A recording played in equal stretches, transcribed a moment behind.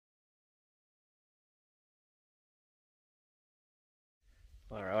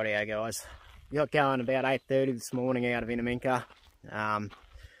Alrighty guys, we got going about 8:30 this morning out of Innamincka. The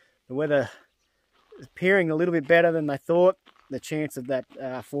weather is appearing a little bit better than they thought. The chance of that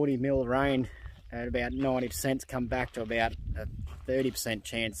 40 mil rain at about 90% come back to about a 30%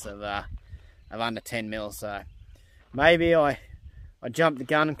 chance of under 10 mil. So maybe I jumped the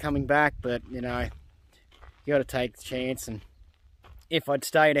gun coming back, but you know, you got to take the chance. And if I'd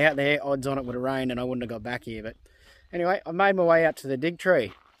stayed out there, odds on it would have rained and I wouldn't have got back here. But anyway, I made my way out to the dig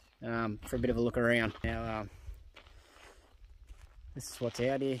tree for a bit of a look around. Now, this is what's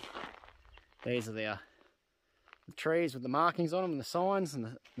out here. These are the trees with the markings on them and the signs,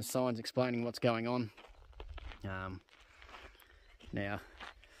 and the signs explaining what's going on. Now,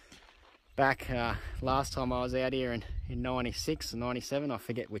 back last time I was out here in 96 or 97, I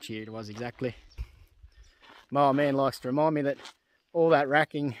forget which year it was exactly, my old man likes to remind me that all that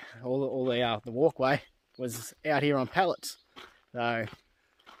racking, all the walkway was out here on pallets. So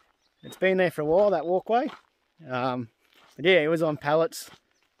it's been there for a while, that walkway. But yeah, it was on pallets,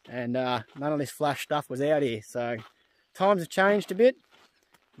 and none of this flash stuff was out here. So times have changed a bit,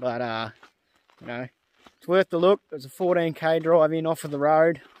 but you know, it's worth the look. It was a 14k drive in off of the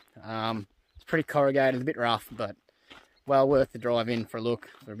road. It's pretty corrugated, a bit rough, but well worth the drive in for a look,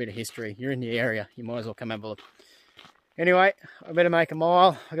 for a bit of history. You're in the area, you might as well come have a look. Anyway, I better make a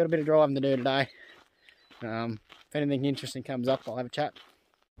mile. I got a bit of driving to do today. If anything interesting comes up, I'll have a chat.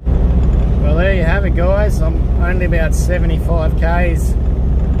 Well, there you have it, guys. I'm only about 75 k's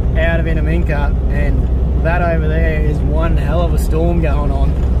out of Innamincka, and that over there is one hell of a storm going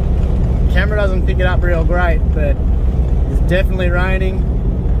on. The camera doesn't pick it up real great, but it's definitely raining.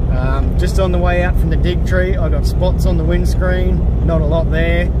 Just on the way out from the dig tree, I got spots on the windscreen, not a lot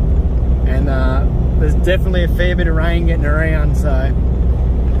there, and there's definitely a fair bit of rain getting around. So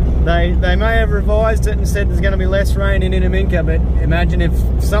they may have revised it and said there's going to be less rain in Innamincka, but imagine if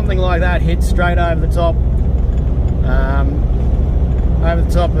something like that hit straight over the top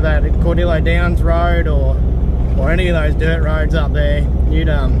of that Cordillo Downs Road or any of those dirt roads up there.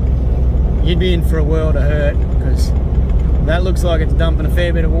 You'd be in for a world of hurt, because that looks like it's dumping a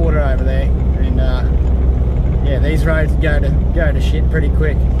fair bit of water over there, and yeah, these roads go to shit pretty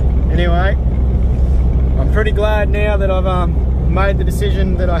quick. Anyway, I'm pretty glad now that I've made the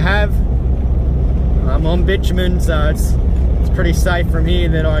decision that I have. I'm on bitumen, so it's pretty safe from here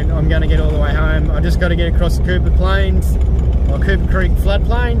that I'm going to get all the way home. I just got to get across the Cooper Plains, or Cooper Creek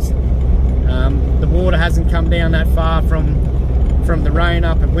floodplains. The water hasn't come down that far from the rain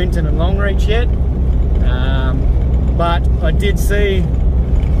up at Winton and Longreach yet, but I did see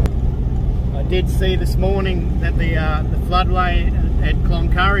this morning that the floodway at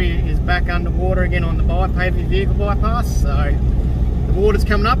Cloncurry is back underwater again on the heavy vehicle bypass, so the water's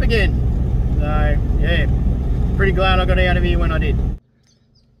coming up again. So yeah, pretty glad I got out of here when I did.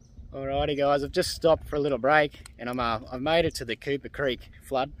 Alrighty guys, I've just stopped for a little break, and I've made it to the Cooper Creek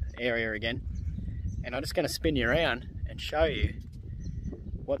flood area again, and I'm just going to spin you around and show you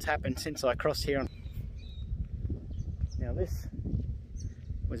what's happened since I crossed here. Now this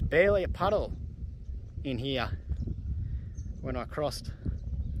was barely a puddle in here when I crossed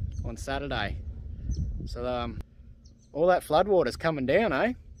on Saturday. So all that flood water's coming down,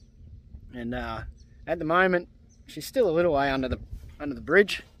 eh? And at the moment she's still a little way under the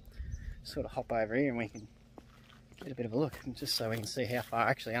bridge. Sort of hop over here and we can get a bit of a look, just so we can see how far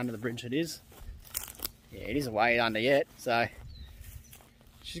actually under the bridge it is. Yeah, it is a way under yet, so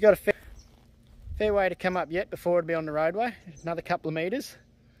she's got a fair way to come up yet before it'll be on the roadway, another couple of metres.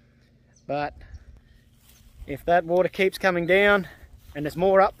 But if that water keeps coming down and there's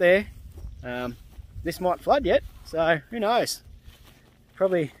more up there, this might flood yet, so who knows.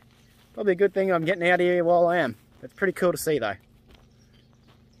 Probably a good thing I'm getting out of here while I am. It's pretty cool to see though.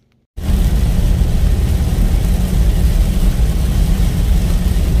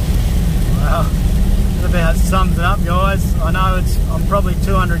 Well, that about sums it up, guys. I know I'm probably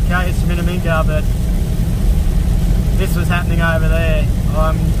 200 k's from Innamincka, but this was happening over there.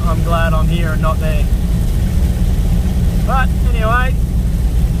 I'm glad I'm here and not there. But anyway,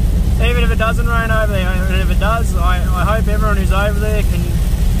 even if it doesn't rain over there, and if it does, I hope everyone who's over there can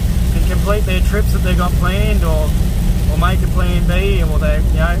complete their trips that they've got planned, or make a plan B, or they're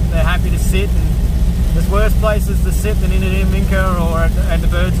happy to sit. And there's worse places to sit than in Innamincka or at the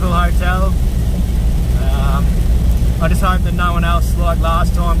Birdsville Hotel. I just hope that no one else, like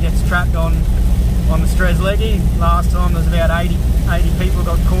last time, gets trapped on the Strzelecki. Last time there was about 80 people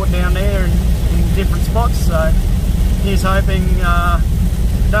got caught down there in different spots. So he's hoping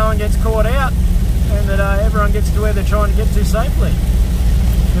no one gets caught out, and that everyone gets to where they're trying to get to safely.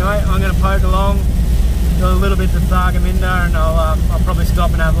 Anyway, I'm going to poke along got a little bit to Thargomindah, and I'll probably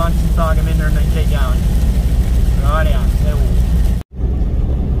stop and have lunch in Thargomindah and then keep going. Rightio,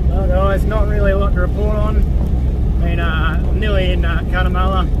 well guys, not really a lot to report on. I'm nearly in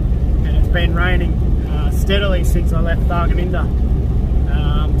Cunnamulla, and it's been raining steadily since I left Thargomindah.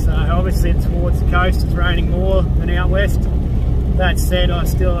 So obviously towards the coast it's raining more than out west. That said, I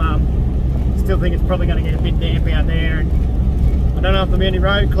still think it's probably going to get a bit damp out there, and I don't know if there'll be any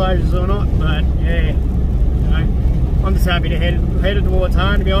road closures or not, but yeah, you know, I'm just happy to headed towards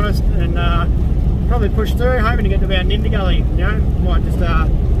home, to be honest, and probably push through, hoping to get to about Innamincka, you know. Might just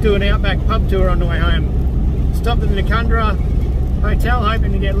do an outback pub tour on the way home. Stopped at the Innamincka hotel,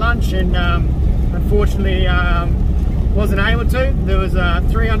 hoping to get lunch, and unfortunately wasn't able to. There was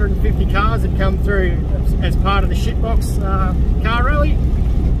 350 cars that come through as part of the shitbox car rally.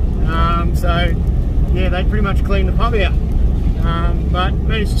 So yeah, they pretty much cleaned the pub out. But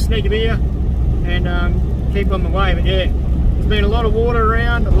managed to sneak a beer and keep on the way. But yeah, there's been a lot of water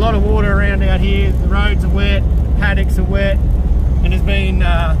around, out here. The roads are wet, the paddocks are wet, and there's been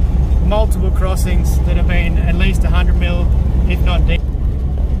multiple crossings that have been at least 100 mil, if not deep,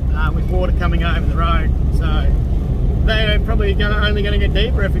 with water coming over the road. So they're probably only going to get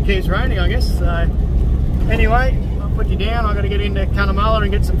deeper if it keeps raining, I guess. So anyway, I'll put you down. I've got to get into Cunnamulla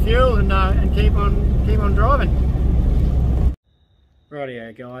and get some fuel and keep on driving.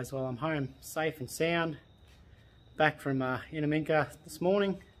 Rightio guys, well I'm home safe and sound, back from Innamincka this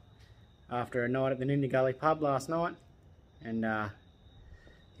morning after a night at the Innamincka pub last night, and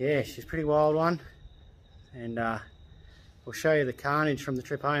yeah, she's a pretty wild one, and we'll show you the carnage from the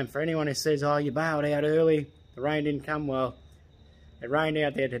trip home. For anyone who says, oh, you bailed out early, the rain didn't come, well, it rained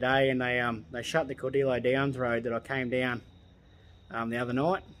out there today, and they shut the Cordillo Downs road that I came down the other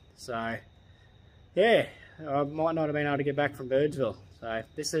night, so yeah, I might not have been able to get back from Birdsville. So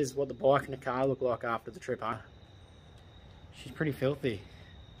this is what the bike and the car look like after the trip home. She's pretty filthy.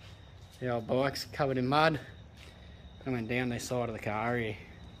 The old bike's covered in mud. I went down the side of the car here.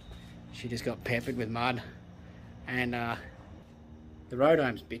 She just got peppered with mud. And the road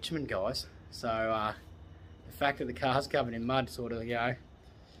home's bitumen, guys. So the fact that the car's covered in mud sort of, you know,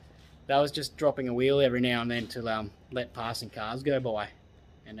 that was just dropping a wheel every now and then to let passing cars go by.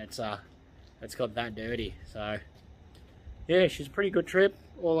 And it's got that dirty. So yeah, she's a pretty good trip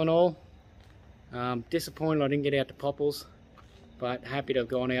all in all. Disappointed I didn't get out to Popples, but happy to have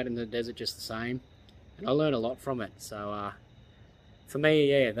gone out in the desert just the same, and I learned a lot from it. So for me,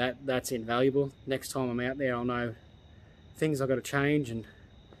 yeah, that's invaluable. Next time I'm out there, I'll know things I've got to change and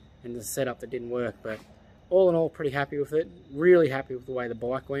the setup that didn't work. But all in all, pretty happy with it. Really happy with the way the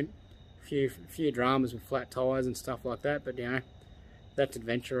bike went. A few dramas with flat tires and stuff like that, but you know, that's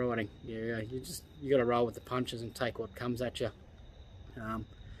adventure riding. Yeah, you got to roll with the punches and take what comes at you.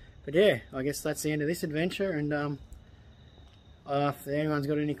 But yeah, I guess that's the end of this adventure. And if anyone's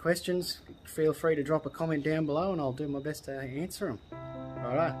got any questions, feel free to drop a comment down below, and I'll do my best to answer them.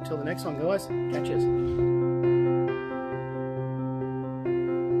 Alright, till the next one, guys. Catch yous.